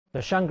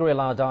The Shangri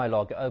La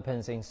Dialogue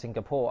opens in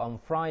Singapore on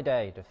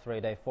Friday. The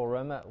three-day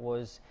forum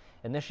was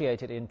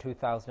initiated in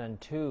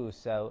 2002,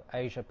 so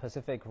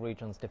Asia-Pacific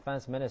region's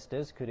defense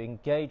ministers could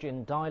engage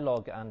in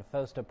dialogue and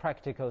foster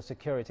practical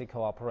security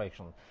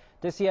cooperation.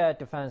 This year,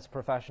 defense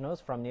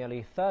professionals from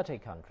nearly 30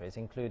 countries,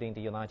 including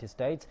the United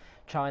States,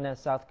 China,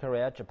 South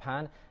Korea,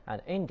 Japan,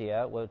 and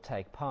India, will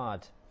take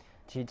part.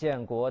 Qi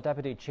Jianguo,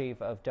 Deputy Chief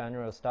of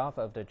General Staff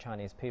of the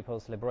Chinese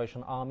People's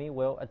Liberation Army,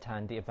 will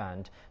attend the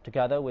event,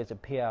 together with the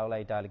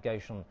PLA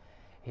delegation.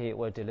 He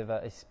will deliver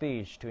a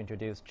speech to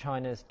introduce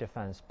China's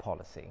defense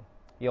policy.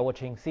 You're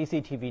watching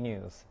CCTV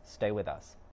News. Stay with us.